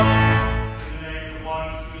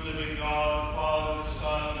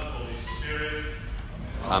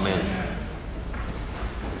Amen.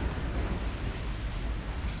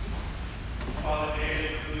 Father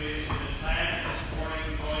David, who is in Atlanta this morning,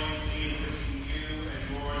 joins me in wishing you and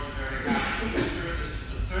yours a very happy Easter. This is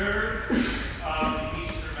the third of the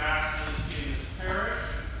Easter Masses in this parish.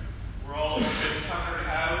 We're all a bit tuckered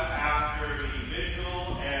out after the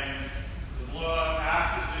vigil and the blow-up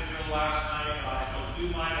after the vigil last night, but I shall do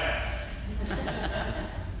my best.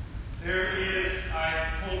 There is,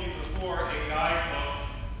 I told you before, a guidebook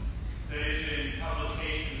that is in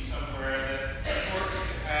publication somewhere that purports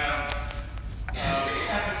to have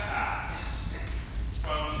epitaphs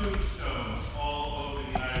from tombstones all over the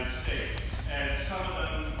United States. And some of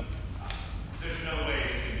them, there's no way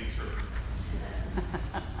it can be true.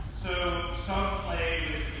 So some play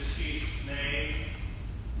with the deceased's name.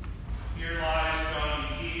 Here lies Johnny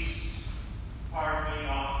Peace, pardon me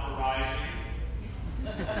not for rising.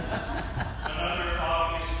 Another,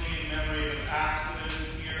 obviously, in memory of an accident.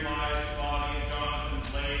 Here lies the body of Jonathan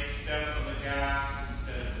Blake, stepped on the gas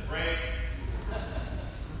instead of the brake.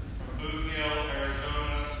 From Boot Hill,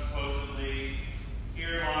 Arizona, supposedly.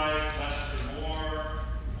 Here lies Lester Moore,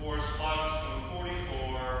 4 slugs from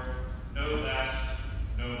 44, no less,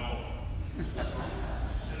 no more.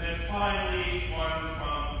 And then finally, one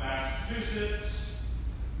from Massachusetts.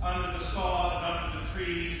 Under the sod and under the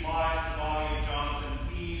trees lies the body of Jonathan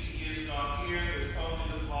Pease. He is not here, there's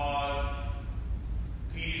only the pod.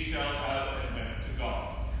 Pease shall out and went to God.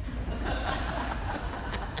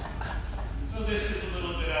 So this is a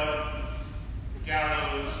little bit of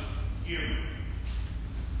gallows humor.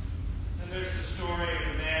 And there's the story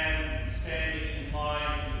of a man standing in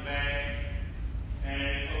line in the bank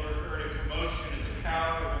and overheard a commotion at the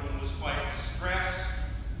counter. The woman was quite distressed.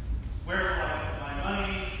 Where will I put my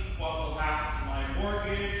money? What will happen to my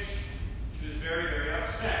mortgage? She was very, very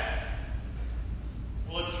upset.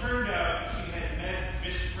 Well, it turned out she had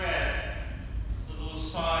misread the little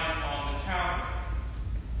sign on the counter.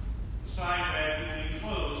 The sign read, "We will be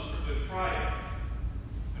closed for Good Friday."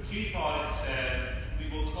 But she thought it said, "We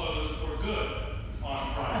will close for good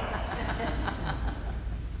on Friday."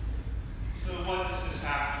 So what does this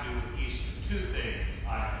have to do with Easter? 2 things,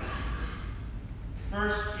 I think.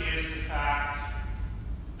 First is the fact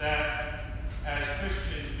that as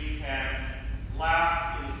Christians we can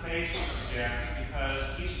laugh in the face of death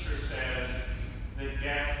because Easter says that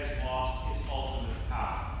death has lost its ultimate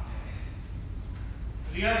power.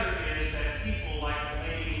 The other is that people like the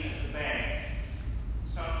lady at the bank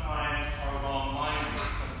sometimes are wrong-minded,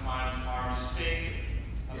 sometimes are mistaken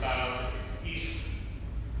about Easter.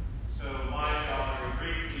 So my job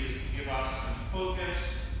very briefly is to give us some focus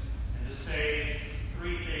and to say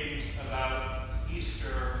 3 things about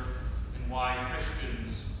Easter and why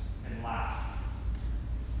Christians can laugh.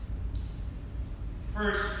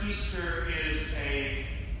 First, Easter is a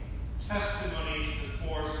testimony to the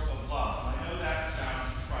force of love. And I know that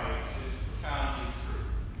sounds trite, but it's profoundly true.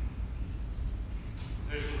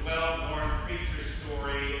 There's the well-worn preacher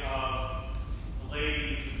story of a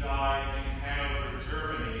lady who died in Hanover,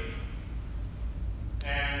 Germany,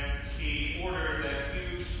 and she ordered that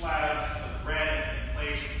huge slabs of granite be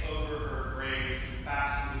placed over her grave and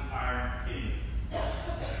fastened with iron pinions.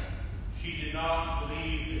 She did not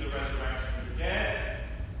believe in the resurrection of the dead,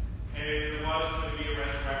 and if there was going to be a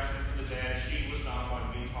resurrection for the dead, she was not going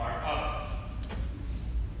to be part of it.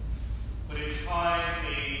 But in time,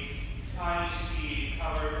 a tiny seed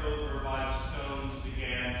covered over by the stones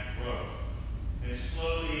began to grow. And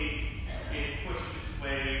slowly it pushed its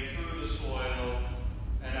way through the soil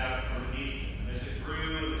and out from beneath it. And as it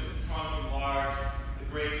grew, as the trunk enlarged, the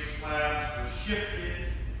great slabs were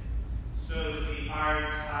shifted so that the iron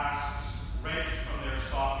clasps wrenched from their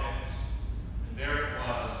sockets, and there it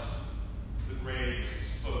was, the grave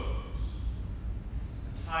exposed.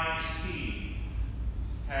 A tiny seed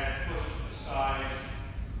had pushed aside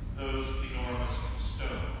those enormous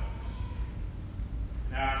stones.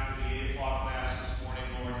 And after the 8 o'clock Mass this morning,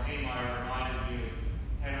 Lord Haymeyer reminded me of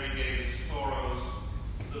Henry David Thoreau's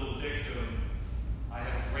little dictum, "I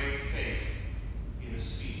have great faith in a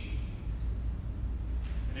seed."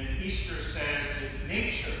 And then Easter says that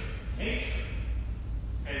nature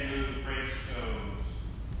can move great stones.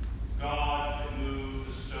 God can move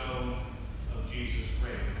the stone of Jesus'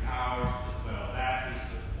 grave, and ours as well. That is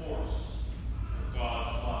the force of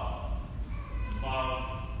God's love. Love,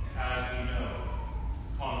 as we know,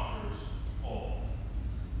 conquers all.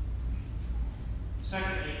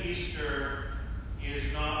 Secondly, Easter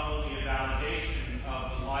is not only a validation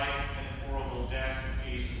of the life and horrible death of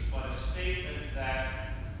Jesus, but a statement that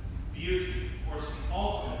beauty, of course the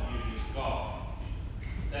ultimate beauty is God,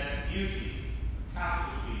 that beauty,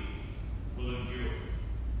 capital B, will endure.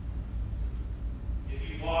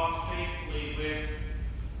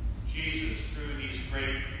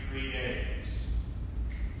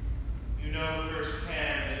 know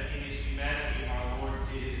firsthand that in his humanity our Lord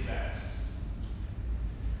did his best.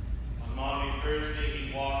 On Maundy Thursday,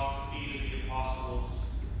 he washed the feet of the apostles.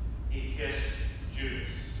 He kissed Judas.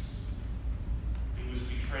 He was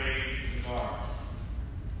betrayed in the garden.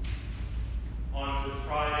 On Good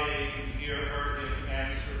Friday, we heard him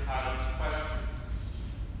answer Pilate's questions,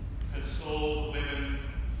 console the women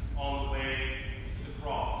on the way to the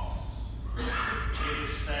cross, give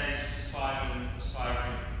his thanks to Simon the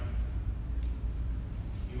Cyrene.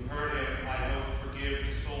 You heard him, I hope, forgive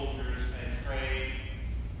the soldiers and pray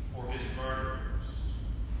for his murderers.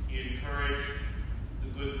 He encouraged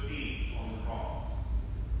the good thief on the cross.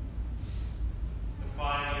 But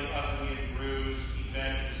finally, ugly and bruised, he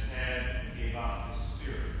bent his head and gave up his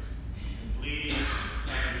spirit. And bleeding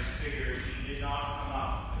and disfigured, he did not come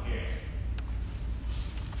up again.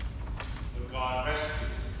 But God rescued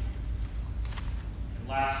him. And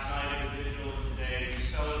last night at the vigil of today, we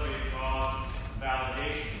celebrate God's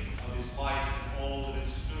validation of his life and all that it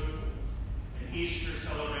stood for. And Easter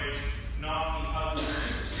celebrates not the ugliness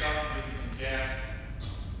of suffering and death,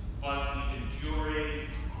 but the enduring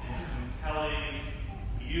and compelling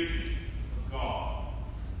beauty of God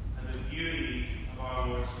and the beauty of our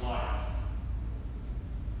Lord's life.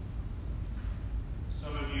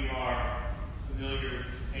 Some of you are familiar with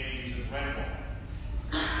the paintings of Renoir,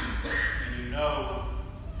 and you know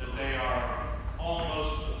that they are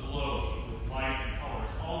almost aglow with light and color.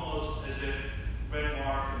 It's almost as if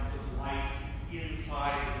Renoir can put light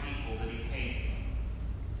inside the people that he painted.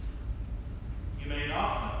 You may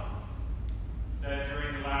not know that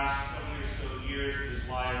during the last 20 or so years of his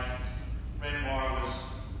life, Renoir was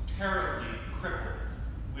terribly crippled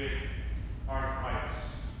with arthritis.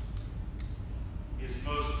 His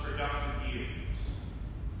most productive years,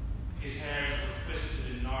 his hands were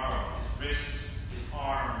twisted and gnarled, his wrists, his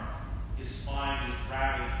arm, his spine was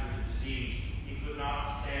ravaged with the disease. He could not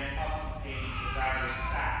stand up in pain, but rather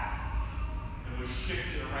sat and was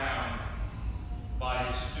shifted around by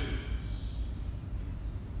his students.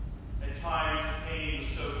 At times, the pain was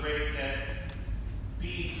so great that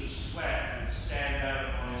beads of sweat would stand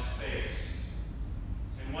out on his face.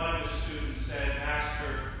 And one of his students said,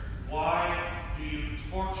 "Master, why do you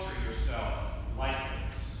torture yourself like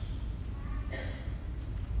this?"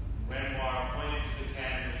 Renoir pointed to the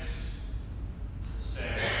canvas and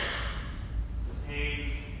said, "The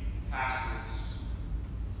pain passes,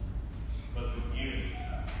 but the beauty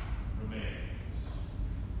remains."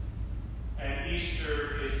 And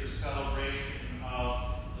Easter is the celebration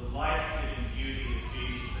of the life-giving beauty of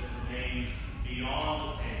Jesus that remains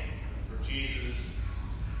beyond the pain for Jesus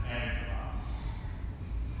and for us.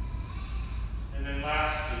 And then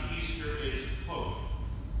lastly, Easter is hope.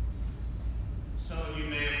 Some of you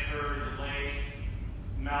may have heard of the late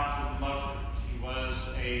Malcolm Muggeridge. He was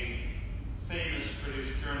a famous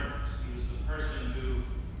British journalist. He was the person who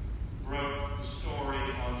broke the story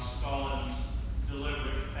on Stalin's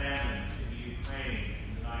deliberate famine in the Ukraine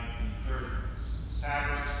in the 1930s.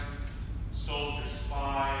 Satirist, soldier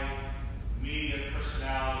spy, media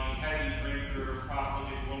personality, heavy drinker,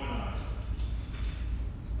 profligate womanizer.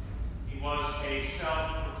 He was a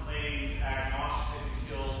self-proclaimed agnostic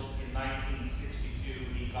until in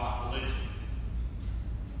 1962 he got religion.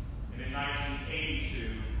 And in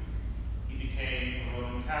 1982 he became a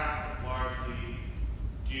Roman Catholic, largely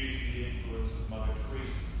due to the influence of Mother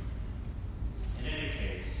Teresa. In any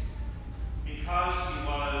case, because he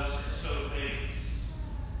was so famous,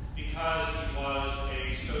 because he was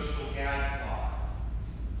a social gadfly,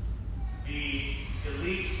 the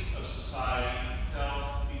elites of society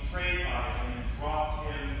felt betrayed by him and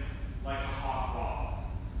dropped him like a hot rock.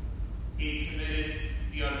 He committed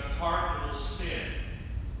the unpardonable sin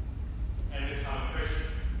and become a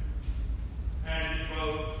Christian. And he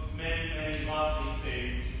wrote many, many lovely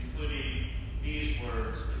things, including these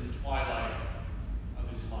words in the twilight of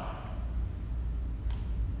his life.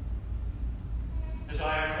 As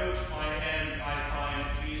I approach my end, I find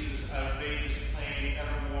Jesus' outrageous claim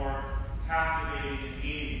ever more captivating and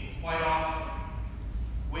meaningful. Quite often,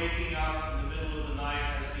 waking up in the middle of the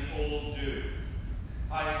night as the old do,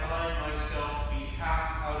 I find myself to be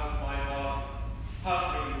half out of my body,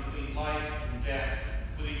 hovering between life and death,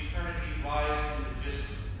 with eternity rising in the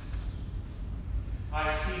distance.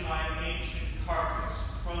 I see my ancient carcass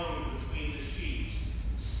prone between the sheets,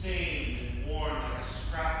 stained and worn like a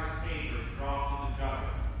scrap of paper dropped in the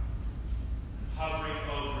gutter. And hovering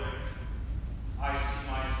over it, I see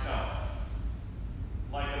myself,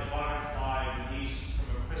 like a butterfly released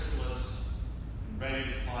from a chrysalis and ready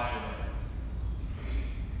to fly away.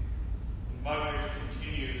 And Muggeridge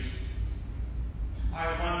continues, I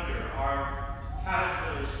wonder, are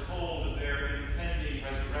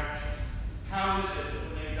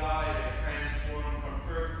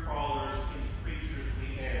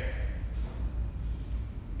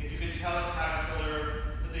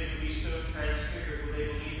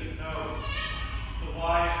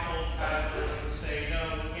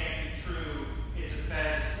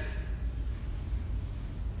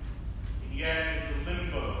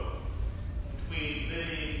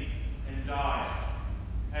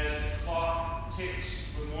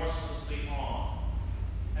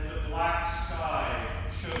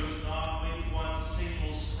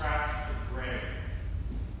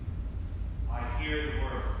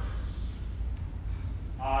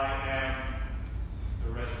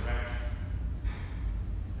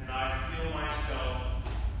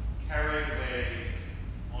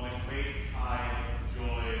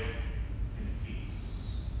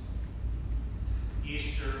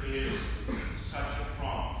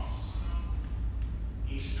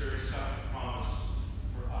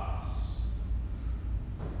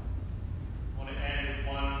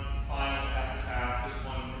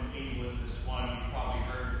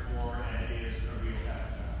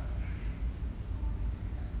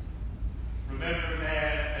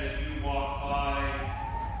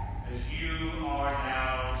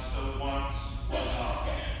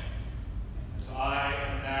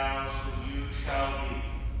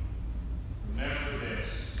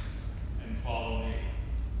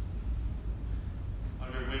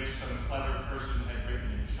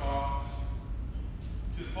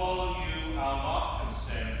follow you I'll not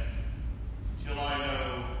consent till I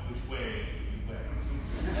know which way you went.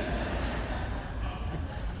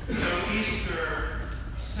 So Easter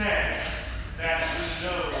says that we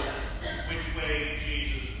know which way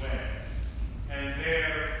Jesus went. And there